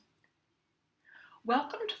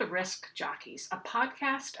Welcome to the Risk Jockeys, a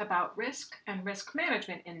podcast about risk and risk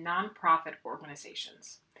management in nonprofit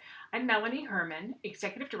organizations. I'm Melanie Herman,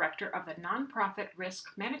 Executive Director of the Nonprofit Risk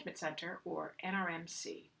Management Center, or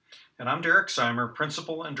NRMC. And I'm Derek Seimer,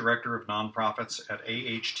 Principal and Director of Nonprofits at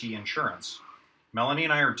AHT Insurance. Melanie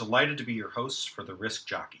and I are delighted to be your hosts for the Risk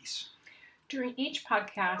Jockeys. During each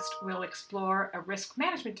podcast, we'll explore a risk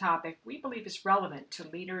management topic we believe is relevant to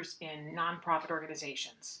leaders in nonprofit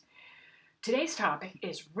organizations. Today's topic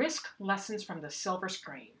is risk lessons from the silver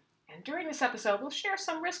screen. And during this episode, we'll share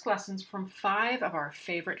some risk lessons from 5 of our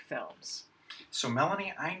favorite films. So,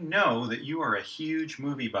 Melanie, I know that you are a huge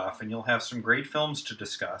movie buff and you'll have some great films to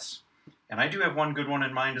discuss. And I do have one good one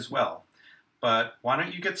in mind as well. But why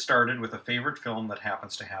don't you get started with a favorite film that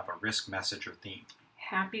happens to have a risk message or theme?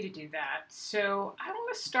 Happy to do that. So I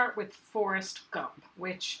want to start with Forrest Gump,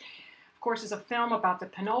 which, of course, is a film about the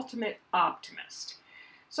penultimate optimist.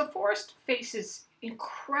 So Forrest faces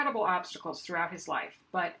incredible obstacles throughout his life,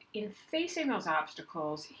 but in facing those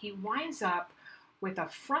obstacles, he winds up with a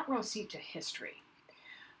front row seat to history.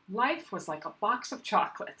 Life was like a box of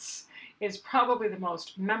chocolates is probably the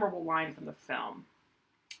most memorable line from the film.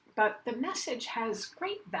 But the message has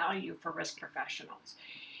great value for risk professionals.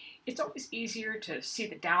 It's always easier to see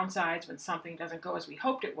the downsides when something doesn't go as we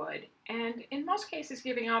hoped it would, and in most cases,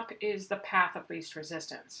 giving up is the path of least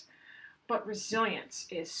resistance. But resilience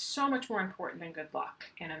is so much more important than good luck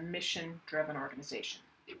in a mission-driven organization.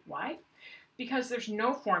 Why? Because there's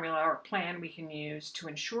no formula or plan we can use to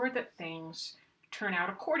ensure that things turn out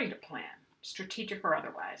according to plan, strategic or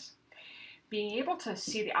otherwise. Being able to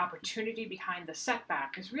see the opportunity behind the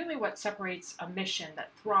setback is really what separates a mission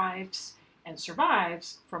that thrives and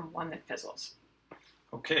survives from one that fizzles.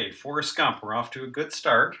 Okay, Forrest Gump, we're off to a good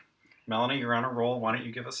start. Melanie, you're on a roll. Why don't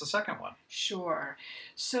you give us a second one? Sure.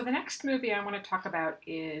 So the next movie I want to talk about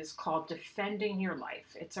is called Defending Your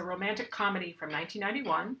Life. It's a romantic comedy from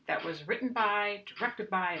 1991 that was written by, directed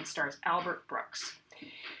by, and stars Albert Brooks.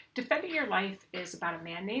 Defending Your Life is about a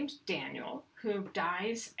man named Daniel who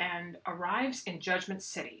dies and arrives in Judgment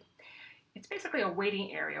City. It's basically a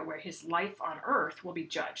waiting area where his life on Earth will be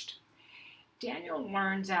judged. Daniel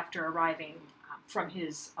learns after arriving from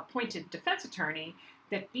his appointed defense attorney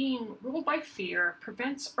that being ruled by fear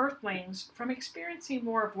prevents Earthlings from experiencing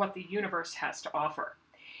more of what the universe has to offer.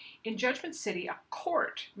 In Judgment City, a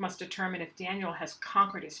court must determine if Daniel has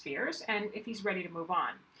conquered his fears and if he's ready to move on.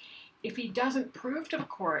 If he doesn't prove to the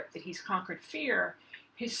court that he's conquered fear,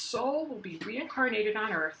 his soul will be reincarnated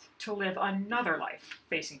on Earth to live another life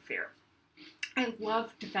facing fear. I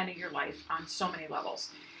love Defending Your Life on so many levels.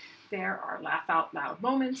 There are laugh-out-loud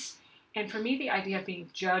moments, and for me, the idea of being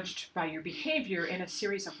judged by your behavior in a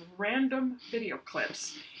series of random video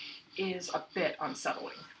clips is a bit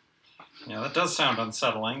unsettling. Yeah, that does sound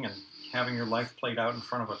unsettling, and having your life played out in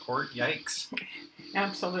front of a court, yikes.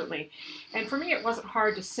 Absolutely. And for me, it wasn't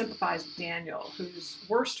hard to sympathize with Daniel, whose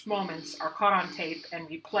worst moments are caught on tape and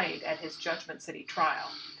replayed at his Judgment City trial.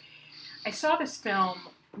 I saw this film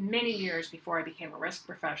many years before I became a risk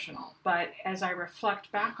professional, but as I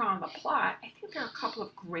reflect back on the plot, I think there are a couple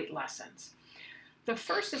of great lessons. The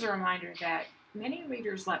first is a reminder that many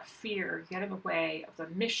leaders let fear get in the way of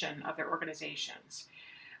the mission of their organizations,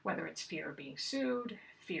 whether it's fear of being sued,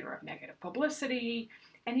 fear of negative publicity,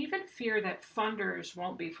 and even fear that funders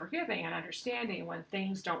won't be forgiving and understanding when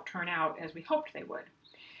things don't turn out as we hoped they would.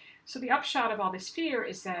 So the upshot of all this fear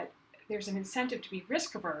is that there's an incentive to be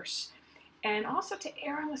risk-averse and also to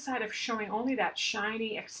err on the side of showing only that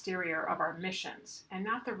shiny exterior of our missions and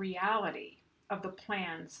not the reality of the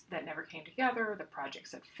plans that never came together, the projects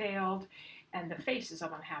that failed, and the faces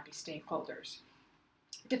of unhappy stakeholders.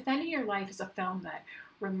 Defending Your Life is a film that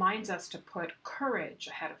reminds us to put courage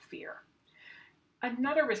ahead of fear.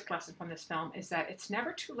 Another risk lesson from this film is that it's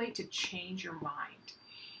never too late to change your mind.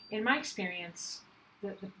 In my experience,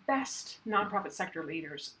 the best nonprofit sector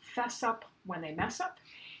leaders fess up when they mess up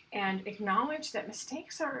and acknowledge that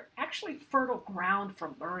mistakes are actually fertile ground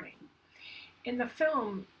for learning. In the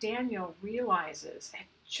film, Daniel realizes at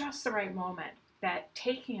just the right moment that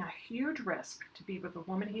taking a huge risk to be with the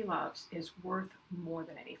woman he loves is worth more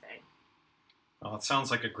than anything. Well, it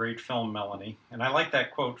sounds like a great film, Melanie. And I like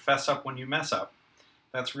that quote, fess up when you mess up.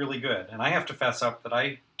 That's really good. And I have to fess up that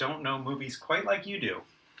I don't know movies quite like you do.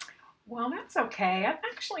 Well, that's okay. I've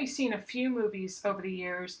actually seen a few movies over the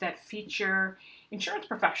years that feature insurance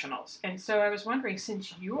professionals. And so I was wondering,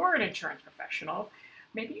 since you're an insurance professional,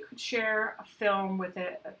 maybe you could share a film where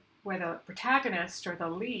the protagonist or the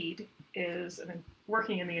lead is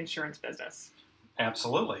working in the insurance business.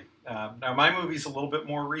 Absolutely. Now, my movie's a little bit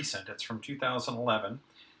more recent. It's from 2011,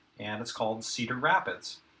 and it's called Cedar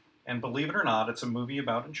Rapids. And believe it or not, it's a movie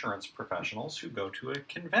about insurance professionals who go to a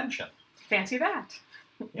convention. Fancy that.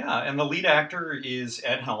 Yeah, and the lead actor is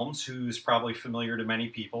Ed Helms, who's probably familiar to many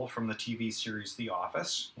people from the TV series The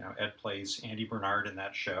Office. Ed plays Andy Bernard in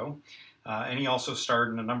that show. And he also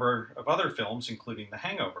starred in a number of other films, including The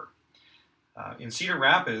Hangover. In Cedar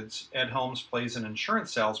Rapids, Ed Helms plays an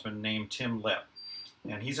insurance salesman named Tim Lip.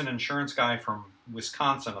 And he's an insurance guy from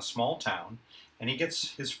Wisconsin, a small town. And he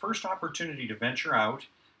gets his first opportunity to venture out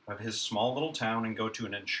of his small little town and go to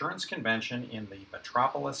an insurance convention in the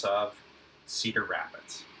metropolis of Cedar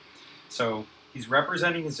Rapids. So he's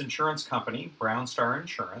representing his insurance company, Brown Star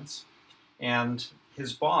Insurance, and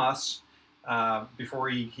his boss, before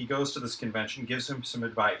he goes to this convention, gives him some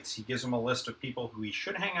advice. He gives him a list of people who he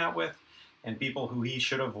should hang out with and people who he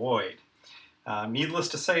should avoid. Needless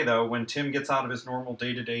to say, though, when Tim gets out of his normal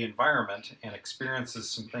day-to-day environment and experiences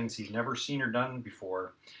some things he's never seen or done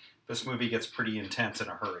before, this movie gets pretty intense in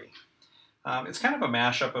a hurry. It's kind of a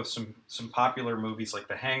mashup of some popular movies like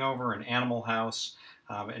The Hangover and Animal House,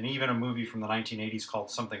 and even a movie from the 1980s called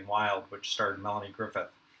Something Wild, which starred Melanie Griffith.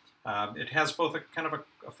 It has both a kind of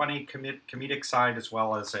a funny comedic side as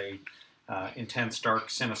well as a intense, dark,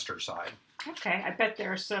 sinister side. Okay, I bet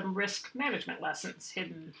there are some risk management lessons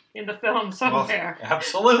hidden in the film somewhere. Well,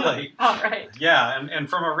 absolutely. All right. Yeah, and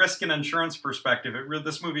from a risk and insurance perspective,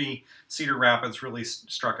 this movie, Cedar Rapids, really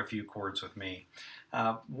struck a few chords with me.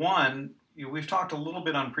 One, we've talked a little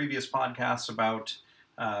bit on previous podcasts about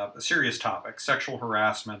a serious topic, sexual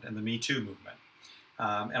harassment and the Me Too movement.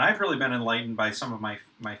 And I've really been enlightened by some of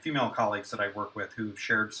my female colleagues that I work with who've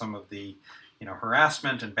shared some of the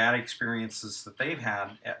harassment and bad experiences that they've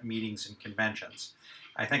had at meetings and conventions.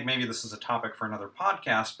 I think maybe this is a topic for another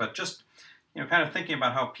podcast, but just kind of thinking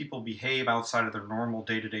about how people behave outside of their normal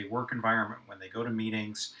day-to-day work environment when they go to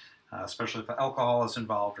meetings, especially if alcohol is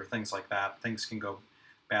involved or things like that, things can go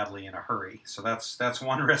badly in a hurry. So that's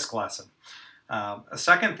one risk lesson. A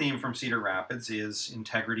second theme from Cedar Rapids is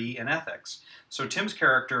integrity and ethics. So Tim's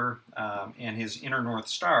character and his inner North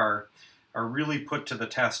Star are really put to the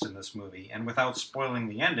test in this movie. And without spoiling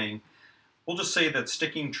the ending, we'll just say that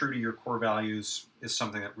sticking true to your core values is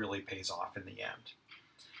something that really pays off in the end.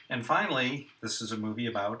 And finally, this is a movie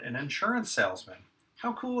about an insurance salesman.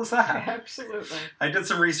 How cool is that? Absolutely. I did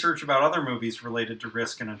some research about other movies related to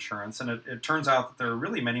risk and insurance, and it turns out that there are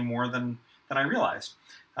really many more than I realized.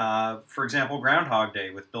 For example, Groundhog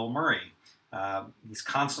Day with Bill Murray. He's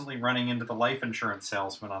constantly running into the life insurance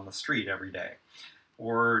salesman on the street every day.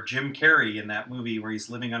 Or Jim Carrey in that movie where he's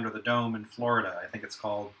living under the dome in Florida. I think it's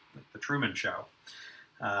called The Truman Show.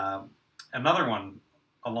 Another one,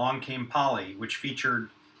 Along Came Polly, which featured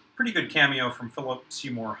a pretty good cameo from Philip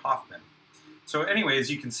Seymour Hoffman. So anyway, as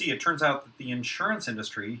you can see, it turns out that the insurance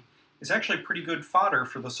industry is actually pretty good fodder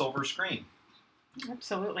for the silver screen.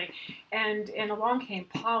 Absolutely. And in Along Came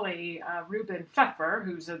Polly, Ruben Pfeffer,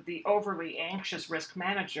 who's the overly anxious risk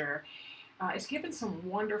manager, is given some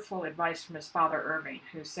wonderful advice from his father, Irving,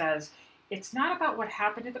 who says, it's not about what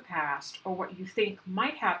happened in the past or what you think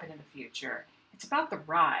might happen in the future. It's about the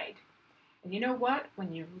ride. And you know what?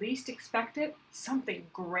 When you least expect it, something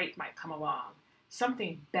great might come along.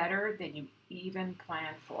 Something better than you even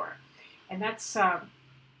planned for. And that's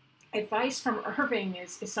advice from Irving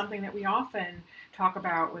is something that we often talk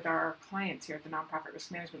about with our clients here at the Nonprofit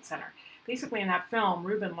Risk Management Center. Basically, in that film,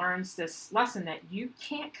 Ruben learns this lesson that you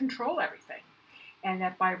can't control everything, and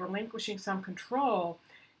that by relinquishing some control,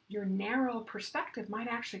 your narrow perspective might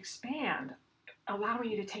actually expand,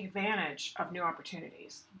 allowing you to take advantage of new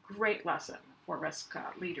opportunities. Great lesson for risk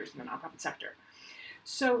leaders in the nonprofit sector.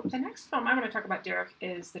 So the next film I'm going to talk about, Derek,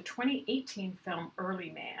 is the 2018 film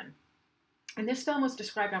Early Man. And this film was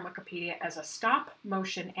described on Wikipedia as a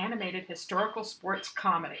stop-motion animated historical sports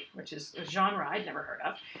comedy, which is a genre I'd never heard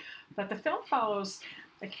of. But the film follows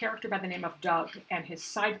a character by the name of Doug and his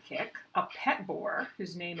sidekick, a pet boar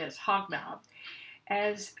whose name is Hognob,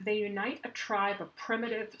 as they unite a tribe of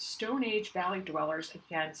primitive Stone Age valley dwellers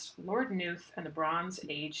against Lord Nuth and the Bronze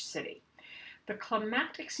Age city. The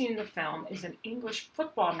climactic scene of the film is an English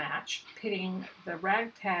football match pitting the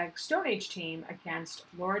ragtag Stone Age team against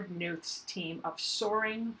Lord Nuth's team of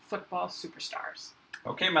soaring football superstars.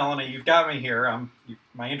 Okay, Melanie, you've got me here.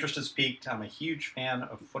 My interest is piqued. I'm a huge fan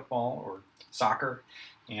of football or soccer,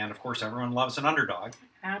 and of course everyone loves an underdog.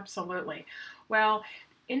 Absolutely. Well,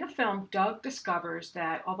 in the film, Doug discovers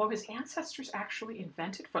that although his ancestors actually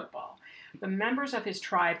invented football, the members of his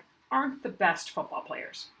tribe aren't the best football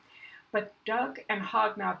players. But Doug and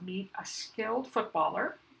Hognob meet a skilled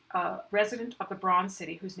footballer, a resident of the Bronze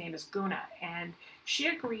City, whose name is Guna, and she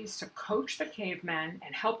agrees to coach the cavemen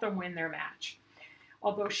and help them win their match.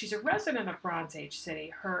 Although she's a resident of Bronze Age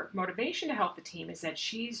City, her motivation to help the team is that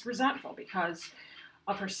she's resentful because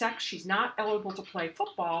of her sex. She's not eligible to play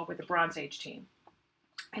football with the Bronze Age team.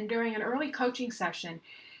 And during an early coaching session,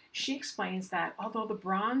 she explains that although the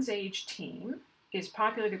Bronze Age team is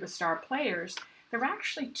populated with star players, they're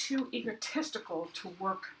actually too egotistical to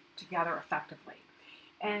work together effectively.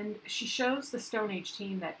 And she shows the Stone Age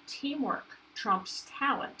team that teamwork trumps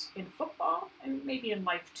talent in football and maybe in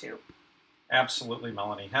life too. Absolutely,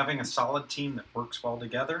 Melanie. Having a solid team that works well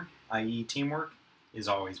together, i.e. teamwork, is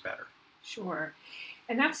always better. Sure.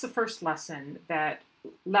 And that's the first lesson that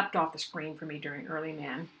leapt off the screen for me during Early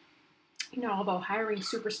Man. Although hiring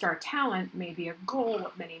superstar talent may be a goal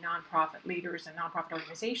of many nonprofit leaders and nonprofit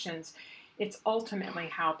organizations, it's ultimately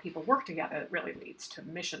how people work together that really leads to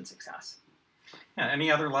mission success. Yeah,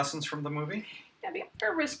 any other lessons from the movie? Yeah, the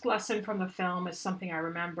other risk lesson from the film is something I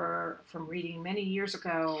remember from reading many years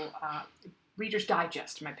ago, Reader's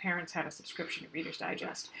Digest. My parents had a subscription to Reader's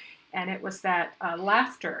Digest, and it was that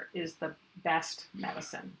laughter is the best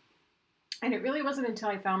medicine. And it really wasn't until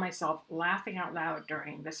I found myself laughing out loud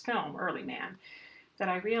during this film, Early Man, that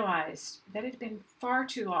I realized that it had been far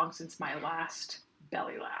too long since my last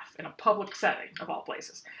belly laugh in a public setting, of all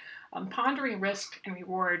places. Pondering risk and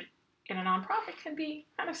reward in a nonprofit can be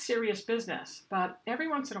kind of serious business, but every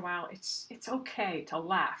once in a while, it's okay to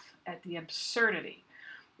laugh at the absurdity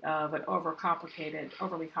of an overly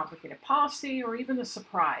complicated policy, or even the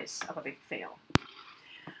surprise of a big fail.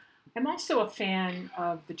 I'm also a fan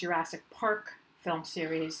of the Jurassic Park film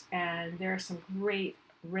series, and there are some great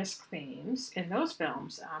risk themes in those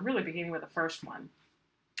films, really beginning with the first one.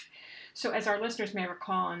 So as our listeners may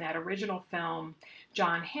recall, in that original film,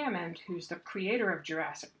 John Hammond, who's the creator of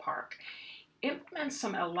Jurassic Park, implements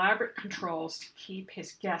some elaborate controls to keep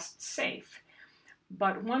his guests safe.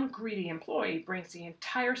 But one greedy employee brings the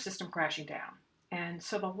entire system crashing down. And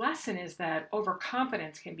so the lesson is that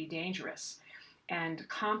overconfidence can be dangerous, and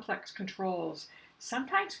complex controls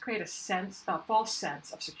sometimes create a false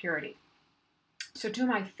sense of security. So two of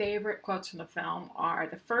my favorite quotes from the film are,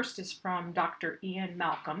 the first is from Dr. Ian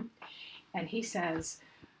Malcolm, and he says,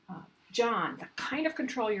 John, the kind of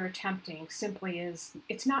control you're attempting simply is,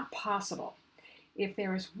 it's not possible. If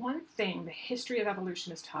there is one thing the history of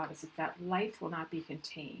evolution has taught us, it's that life will not be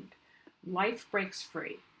contained. Life breaks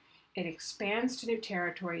free. It expands to new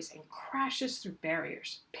territories and crashes through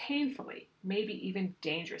barriers, painfully, maybe even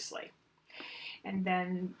dangerously. And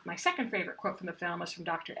then my second favorite quote from the film is from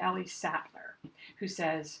Dr. Ellie Sattler, who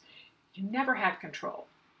says, you never had control.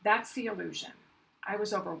 That's the illusion. I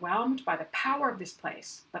was overwhelmed by the power of this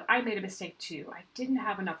place, but I made a mistake too. I didn't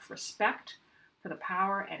have enough respect for the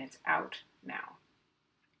power, and it's out now.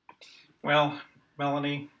 Well,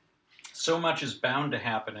 Melanie, so much is bound to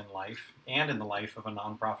happen in life and in the life of a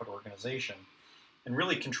nonprofit organization, and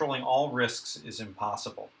really controlling all risks is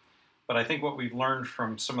impossible. But I think what we've learned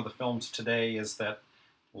from some of the films today is that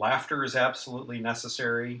laughter is absolutely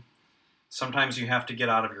necessary. Sometimes you have to get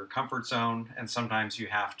out of your comfort zone, and sometimes you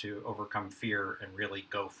have to overcome fear and really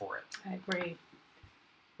go for it. I agree.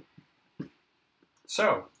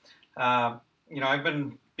 So, I've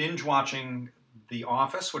been binge watching The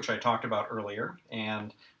Office, which I talked about earlier,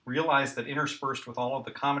 and realized that interspersed with all of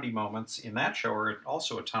the comedy moments in that show are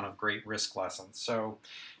also a ton of great risk lessons. So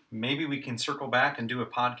maybe we can circle back and do a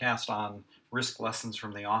podcast on risk lessons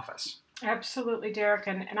from The Office. Absolutely, Derek.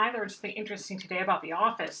 And I learned something interesting today about The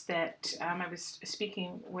Office that I was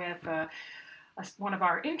speaking with one of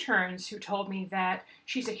our interns who told me that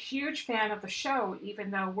she's a huge fan of the show,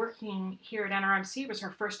 even though working here at NRMC was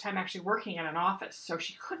her first time actually working in an office. So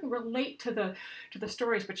she couldn't relate to the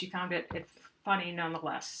stories, but she found it funny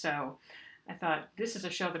nonetheless. So I thought, this is a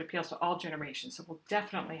show that appeals to all generations, so we'll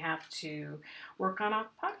definitely have to work on a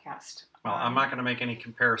podcast. Well, I'm not going to make any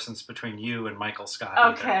comparisons between you and Michael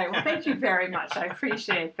Scott. Okay, well, thank you very much. I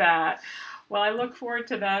appreciate that. Well, I look forward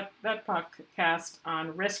to that podcast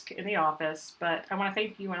on risk in the office, but I want to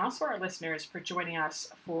thank you and also our listeners for joining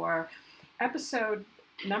us for episode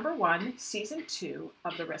number 1, season 2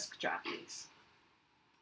 of The Risk Jockeys.